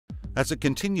As a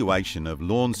continuation of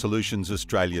Lawn Solutions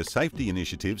Australia safety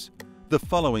initiatives, the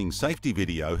following safety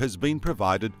video has been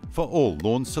provided for all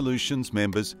Lawn Solutions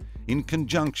members in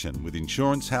conjunction with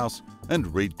Insurance House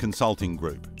and Reed Consulting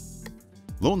Group.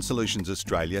 Lawn Solutions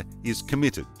Australia is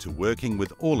committed to working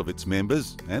with all of its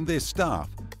members and their staff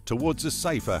towards a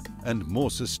safer and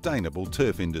more sustainable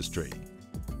turf industry.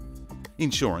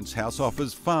 Insurance House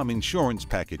offers farm insurance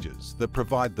packages that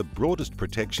provide the broadest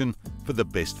protection for the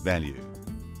best value.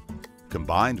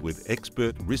 Combined with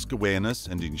expert risk awareness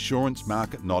and insurance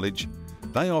market knowledge,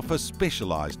 they offer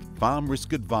specialised farm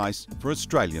risk advice for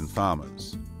Australian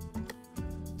farmers.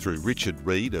 Through Richard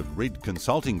Reed of Reed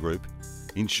Consulting Group,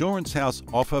 Insurance House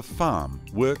offer farm,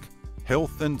 work,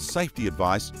 health and safety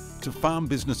advice to farm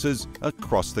businesses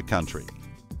across the country.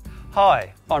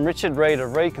 Hi, I'm Richard Reed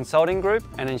of Reed Consulting Group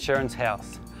and Insurance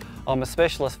House. I'm a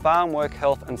specialist farm, work,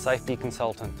 health and safety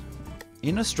consultant.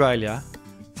 In Australia,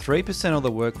 3% of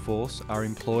the workforce are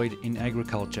employed in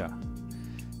agriculture.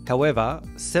 However,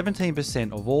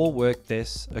 17% of all work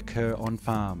deaths occur on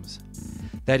farms.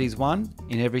 That is 1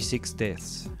 in every 6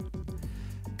 deaths.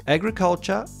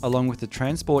 Agriculture, along with the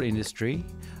transport industry,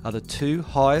 are the 2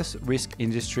 highest risk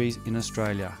industries in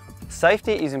Australia.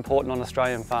 Safety is important on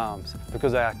Australian farms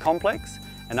because they are complex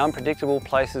and unpredictable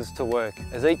places to work,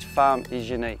 as each farm is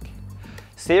unique.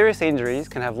 Serious injuries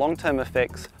can have long-term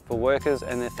effects for workers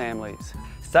and their families.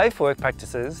 Safe work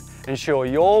practices ensure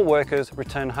your workers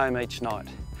return home each night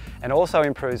and also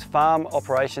improves farm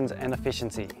operations and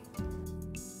efficiency.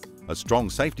 A strong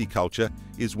safety culture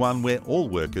is one where all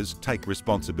workers take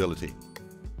responsibility.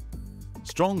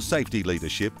 Strong safety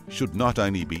leadership should not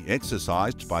only be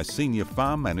exercised by senior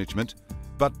farm management,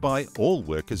 but by all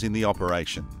workers in the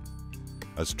operation.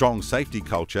 A strong safety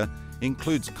culture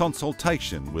includes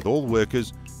consultation with all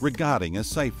workers regarding a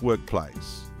safe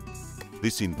workplace.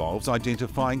 This involves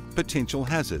identifying potential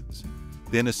hazards,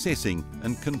 then assessing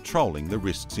and controlling the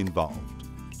risks involved.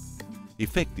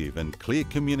 Effective and clear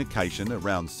communication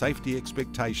around safety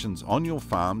expectations on your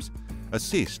farms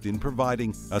assist in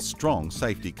providing a strong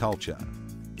safety culture.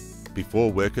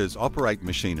 Before workers operate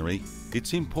machinery,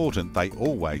 it's important they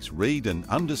always read and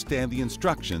understand the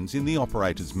instructions in the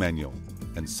operator's manual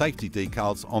and safety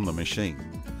decals on the machine.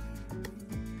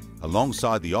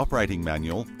 Alongside the operating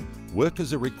manual,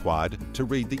 workers are required to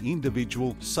read the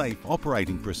individual safe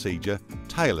operating procedure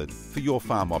tailored for your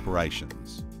farm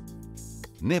operations.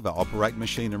 Never operate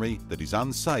machinery that is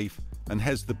unsafe and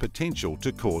has the potential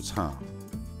to cause harm.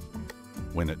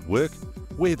 When at work,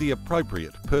 wear the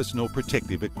appropriate personal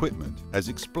protective equipment as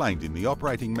explained in the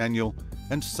operating manual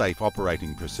and safe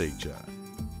operating procedure.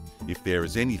 If there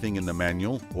is anything in the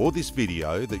manual or this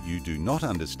video that you do not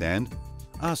understand,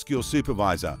 ask your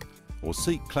supervisor or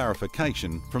seek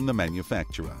clarification from the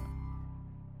manufacturer.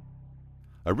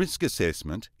 A risk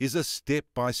assessment is a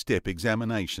step-by-step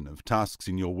examination of tasks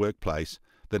in your workplace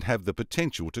that have the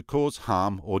potential to cause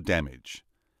harm or damage.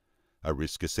 A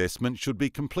risk assessment should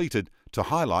be completed to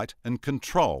highlight and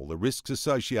control the risks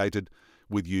associated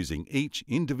with using each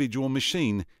individual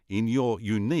machine in your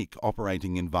unique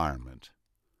operating environment.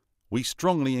 We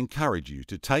strongly encourage you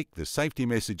to take the safety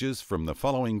messages from the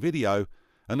following video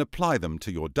and apply them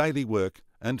to your daily work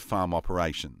and farm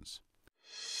operations.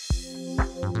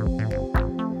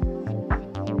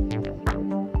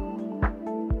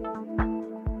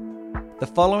 The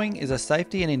following is a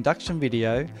safety and induction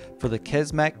video for the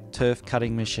Kesmac turf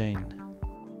cutting machine.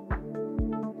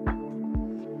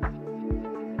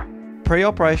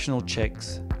 Pre-operational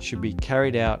checks should be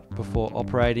carried out before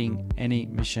operating any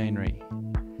machinery.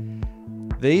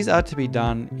 These are to be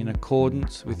done in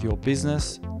accordance with your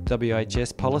business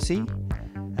WHS policy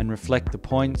and reflect the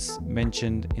points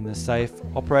mentioned in the Safe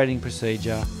Operating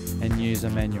Procedure and User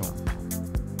Manual.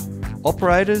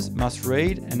 Operators must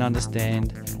read and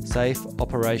understand safe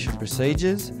operation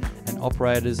procedures and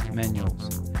operators'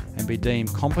 manuals and be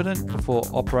deemed competent before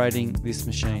operating this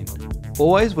machine.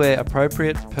 Always wear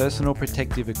appropriate personal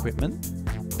protective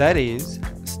equipment, that is,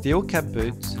 steel cap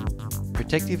boots,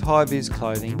 protective high-vis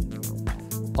clothing,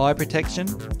 eye protection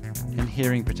and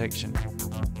hearing protection.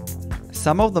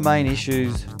 Some of the main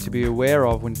issues to be aware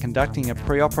of when conducting a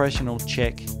pre-operational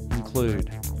check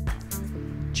include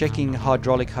checking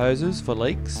hydraulic hoses for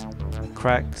leaks,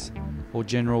 cracks or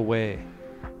general wear,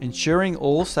 ensuring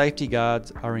all safety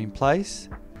guards are in place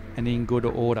and in good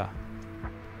order,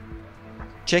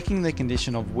 checking the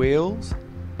condition of wheels,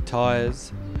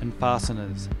 tyres and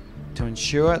fasteners to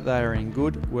ensure they are in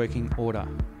good working order.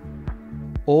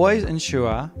 Always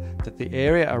ensure that the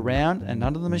area around and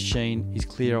under the machine is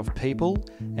clear of people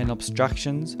and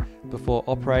obstructions before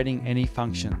operating any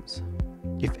functions.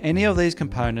 If any of these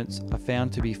components are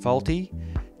found to be faulty,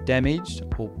 damaged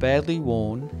or badly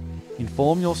worn,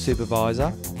 inform your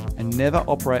supervisor and never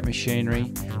operate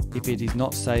machinery if it is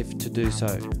not safe to do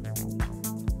so.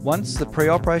 Once the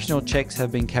pre-operational checks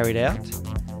have been carried out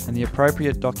and the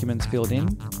appropriate documents filled in,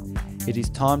 it is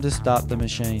time to start the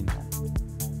machine.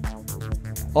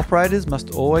 Operators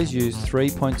must always use 3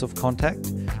 points of contact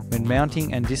when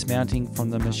mounting and dismounting from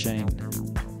the machine.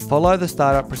 Follow the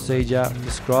startup procedure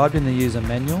described in the user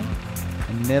manual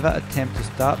and never attempt to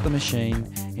start the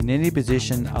machine in any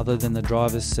position other than the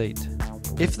driver's seat.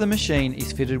 If the machine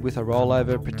is fitted with a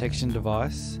rollover protection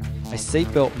device, a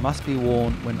seatbelt must be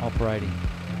worn when operating.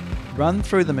 Run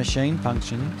through the machine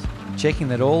functions, checking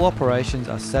that all operations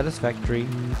are satisfactory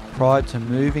prior to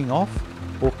moving off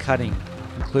or cutting,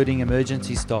 including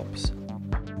emergency stops.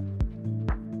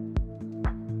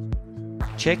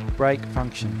 Check brake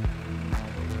function.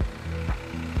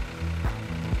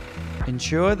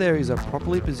 Ensure there is a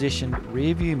properly positioned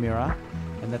rear view mirror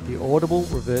and that the audible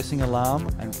reversing alarm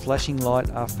and flashing light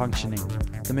are functioning.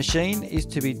 The machine is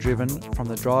to be driven from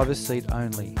the driver's seat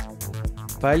only.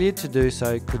 Failure to do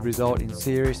so could result in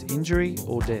serious injury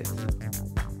or death.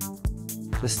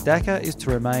 The stacker is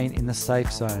to remain in the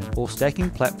safe zone or stacking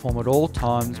platform at all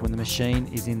times when the machine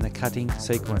is in the cutting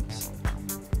sequence.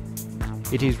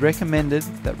 It is recommended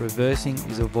that reversing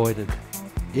is avoided.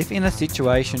 If in a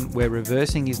situation where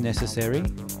reversing is necessary,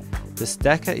 the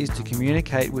stacker is to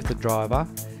communicate with the driver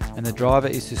and the driver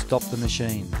is to stop the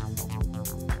machine.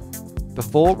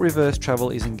 Before reverse travel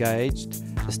is engaged,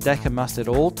 the stacker must at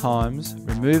all times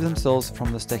remove themselves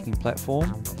from the stacking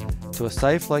platform to a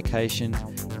safe location,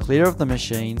 clear of the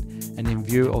machine and in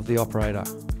view of the operator.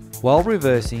 While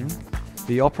reversing,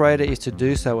 the operator is to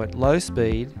do so at low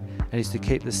speed and is to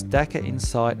keep the stacker in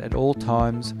sight at all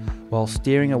times while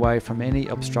steering away from any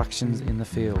obstructions in the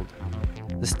field.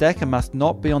 The stacker must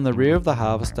not be on the rear of the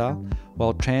harvester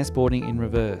while transporting in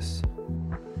reverse.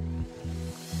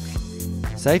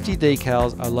 Safety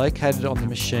decals are located on the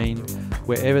machine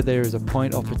wherever there is a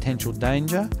point of potential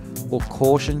danger or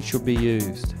caution should be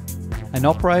used. An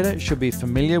operator should be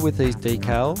familiar with these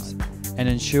decals and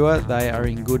ensure they are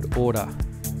in good order.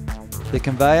 The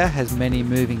conveyor has many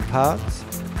moving parts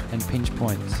and pinch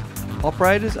points.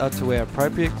 Operators are to wear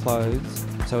appropriate clothes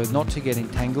so as not to get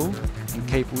entangled and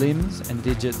keep limbs and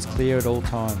digits clear at all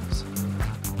times.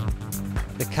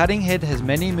 The cutting head has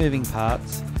many moving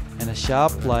parts and a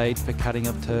sharp blade for cutting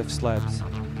of turf slabs.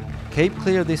 Keep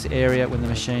clear of this area when the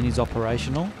machine is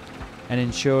operational and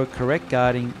ensure correct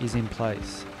guarding is in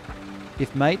place.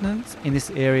 If maintenance in this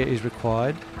area is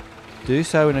required, do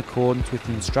so in accordance with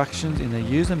the instructions in the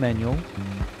user manual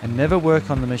and never work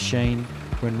on the machine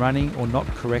when running or not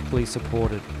correctly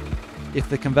supported. If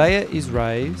the conveyor is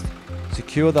raised,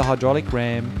 secure the hydraulic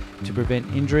ram to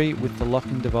prevent injury with the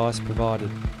locking device provided.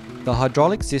 The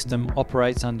hydraulic system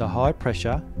operates under high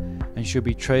pressure and should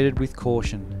be treated with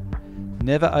caution.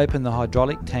 Never open the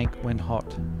hydraulic tank when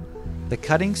hot. The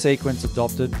cutting sequence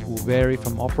adopted will vary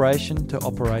from operation to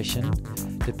operation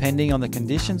depending on the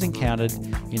conditions encountered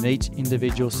in each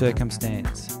individual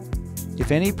circumstance.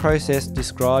 If any process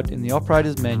described in the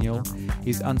operator's manual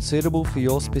is unsuitable for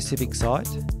your specific site,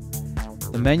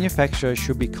 the manufacturer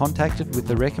should be contacted with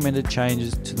the recommended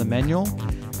changes to the manual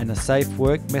and a safe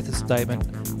work method statement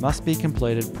must be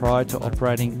completed prior to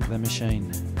operating the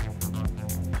machine.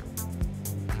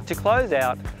 To close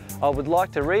out, I would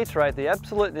like to reiterate the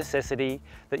absolute necessity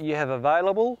that you have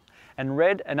available and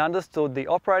read and understood the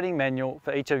operating manual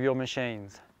for each of your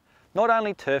machines. Not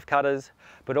only turf cutters,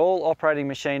 but all operating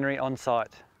machinery on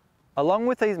site. Along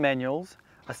with these manuals,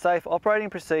 a safe operating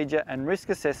procedure and risk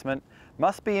assessment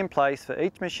must be in place for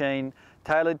each machine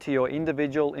tailored to your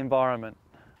individual environment.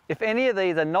 If any of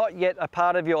these are not yet a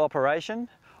part of your operation,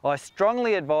 I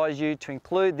strongly advise you to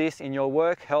include this in your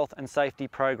work health and safety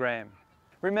program.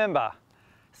 Remember,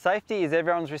 safety is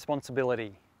everyone's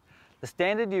responsibility. The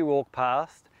standard you walk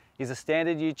past is a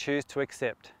standard you choose to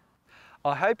accept.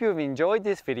 I hope you have enjoyed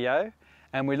this video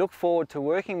and we look forward to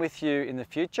working with you in the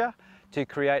future to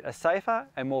create a safer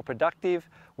and more productive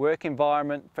work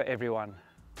environment for everyone.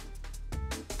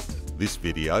 This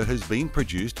video has been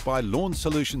produced by Lawn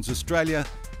Solutions Australia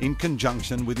in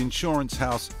conjunction with Insurance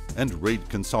House and Reed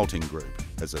Consulting Group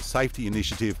as a safety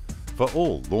initiative for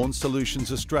all Lawn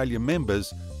Solutions Australia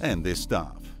members and their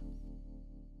staff.